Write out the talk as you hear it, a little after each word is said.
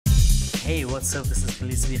Hey, what's up? This is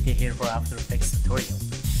Feliz here for After Effects tutorial.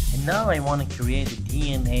 And now I want to create a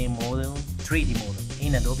DNA model, 3D model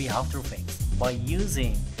in Adobe After Effects by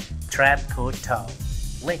using Trapcode TAO.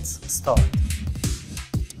 Let's start.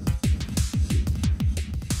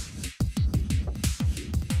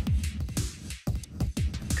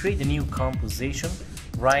 Create a new composition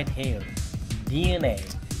right here, DNA.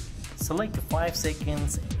 Select 5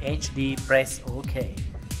 seconds HD, press OK.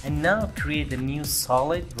 And now create a new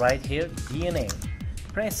solid right here, DNA.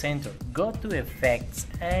 Press enter, go to effects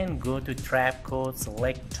and go to Trapcode,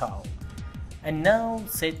 select TAO. And now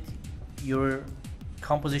set your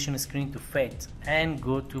composition screen to fit and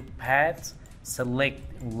go to path, select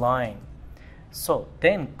line. So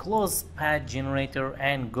then close path generator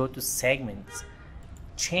and go to segments.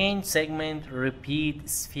 Change segment, repeat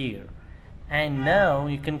sphere. And now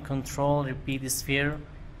you can control repeat sphere,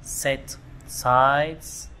 set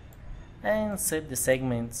sides and set the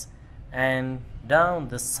segments and down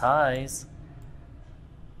the size.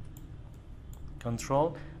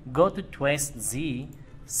 Control, go to twist Z,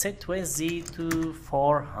 set twist Z to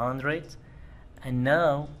 400 and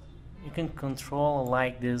now you can control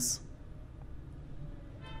like this.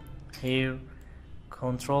 Here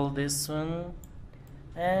control this one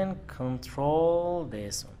and control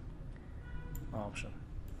this one option.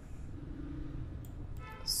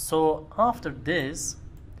 So after this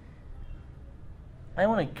I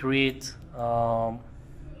want to create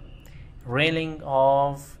railing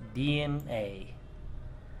of DNA.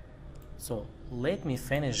 So let me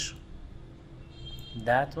finish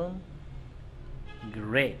that one.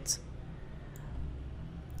 Great.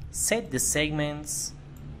 Set the segments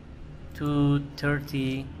to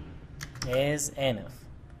 30 as enough.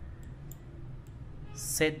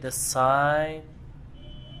 Set the side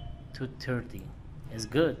to 30 is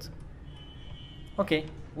good. Okay,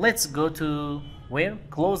 let's go to where?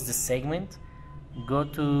 Close the segment, go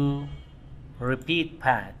to repeat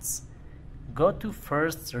paths, go to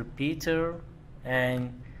first repeater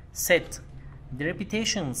and set the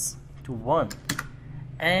repetitions to 1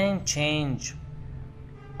 and change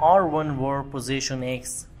R1 warp position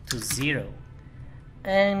X to 0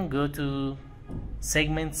 and go to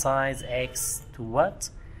segment size X to what?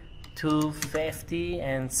 To 50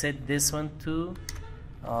 and set this one to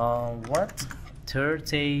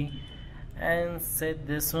 30 and set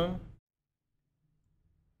this one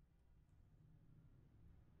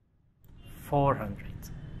 400.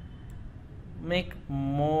 Make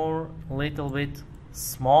more little bit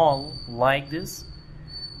small like this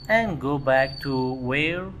and go back to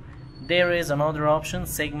where there is another option,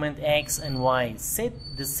 segment X and Y. Set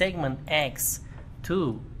the segment X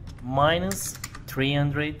to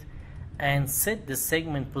 -300 and set the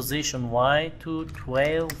segment position Y to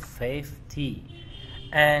 1250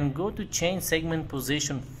 and go to change segment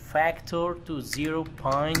position factor to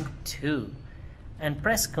 0.2 and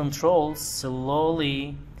press Ctrl,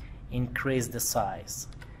 slowly increase the size.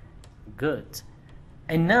 Good.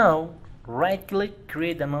 And now right click,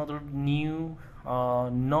 create another new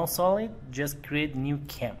no solid, just create new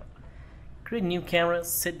camera. Create new camera,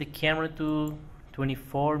 set the camera to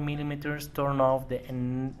 24 millimeters, turn off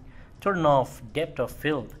depth of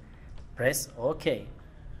field, press OK.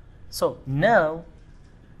 So now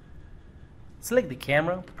select the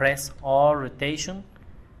camera, press R rotation,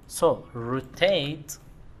 so rotate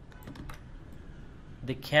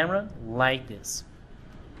the camera like this.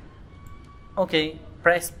 Okay,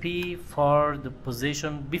 press P for the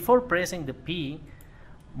position. Before pressing the P,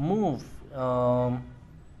 move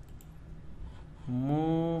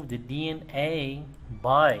the DNA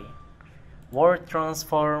by word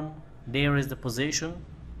transform. There is the position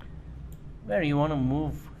where you want to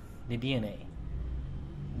move the DNA.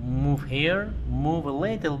 Move here, move a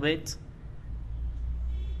little bit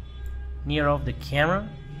near of the camera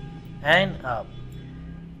and up.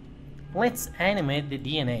 Let's animate the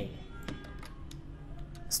DNA.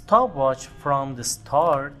 Stopwatch from the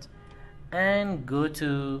start and go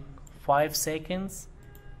to 5 seconds,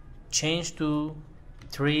 change to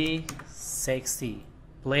 360.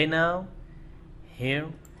 Play now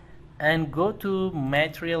here and go to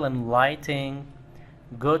material and lighting,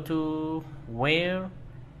 go to where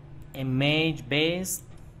image based,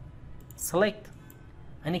 select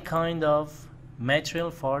any kind of material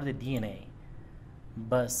for the DNA,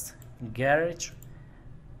 bust, garage,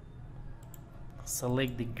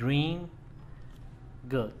 select the green.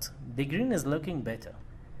 Good, the green is looking better.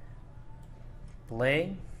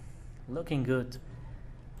 Play, looking good.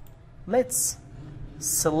 Let's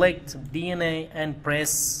select DNA and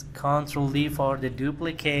press Ctrl D for the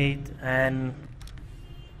duplicate and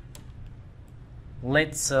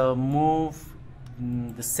let's move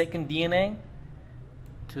the second DNA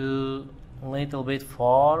to a little bit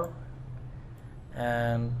far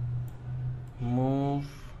and move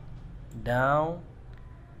down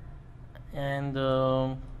and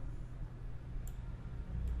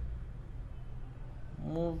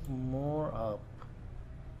move more up.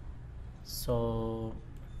 So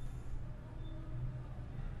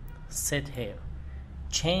set here,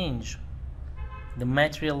 change the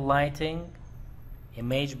material lighting,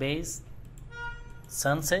 image base,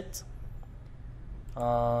 sunset,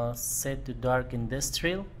 set to dark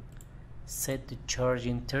industrial, set to charge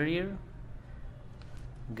interior.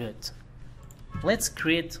 Good. Let's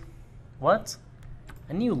create what?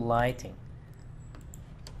 A new lighting.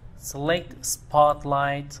 Select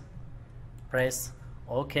spotlight, press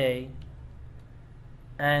OK,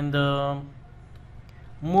 and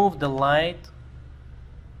move the light,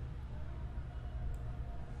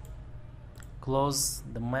 close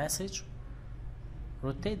the message,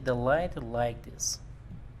 rotate the light like this.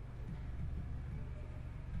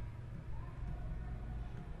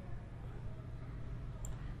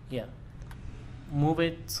 Yeah, move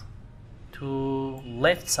it to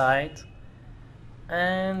left side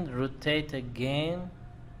and rotate again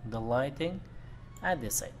the lighting at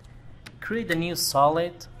this side. Create a new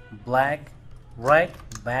solid black right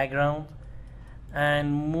background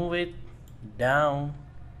and move it down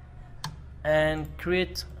and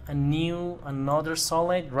create another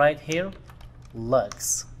solid right here,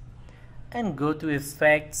 lux, and go to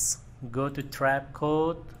effects, go to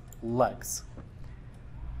Trapcode lux,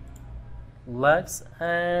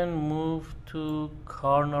 and move to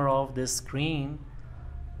corner of the screen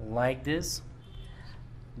like this.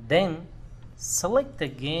 Then select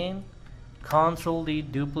again, Ctrl D,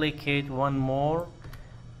 duplicate one more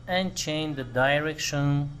and change the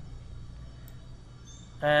direction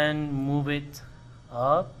and move it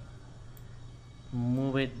up,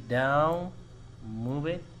 move it down, move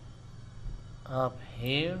it up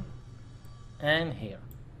here and here.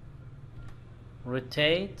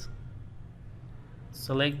 Rotate,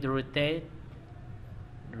 select the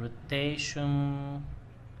rotation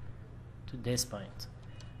to this point.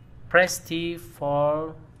 Press T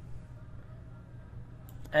for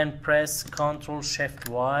and press Ctrl Shift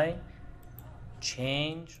Y,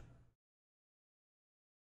 change.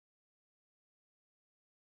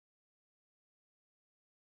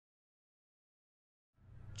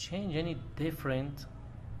 Change any different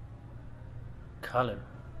color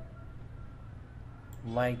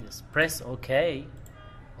like this. Press OK,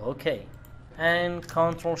 and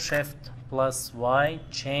Ctrl Shift plus Y,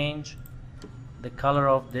 change the color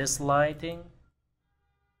of this lighting.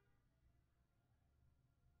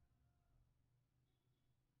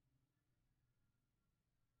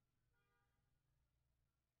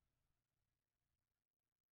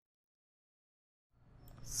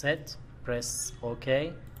 Set, press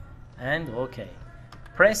OK and OK.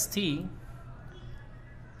 Press T,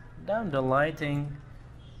 down the lighting,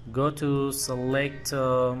 go to select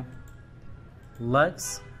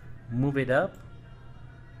lux, move it up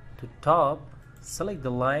to top, select the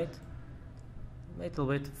light a little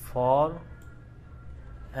bit far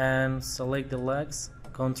and select the lux,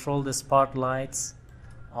 control the spotlights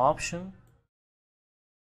option.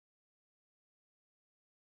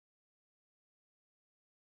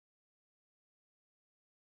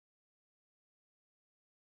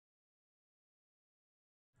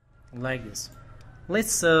 Like this.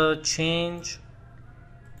 Let's change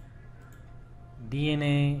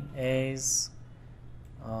DNA as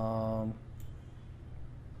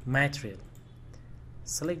material.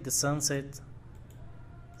 Select the sunset,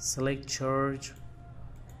 select charge,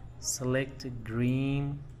 select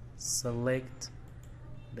green, select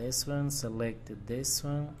this one, select this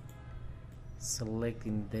one, select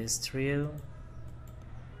industrial,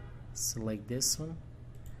 select this one,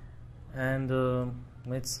 and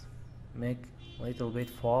let's make a little bit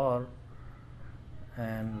far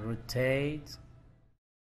and rotate.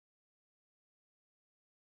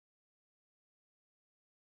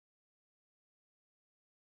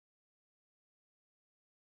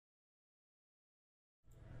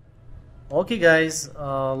 Okay guys,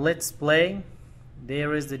 let's play.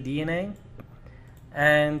 There is the DNA,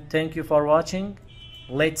 and thank you for watching.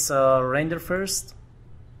 Let's render first.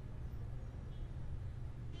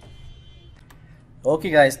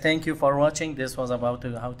 Okay guys, thank you for watching. This was about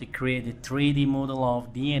how to create a 3D model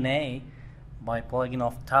of DNA by plugin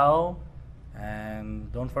of TAO.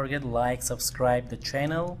 And don't forget, like, subscribe the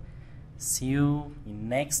channel. See you in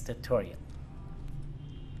next tutorial.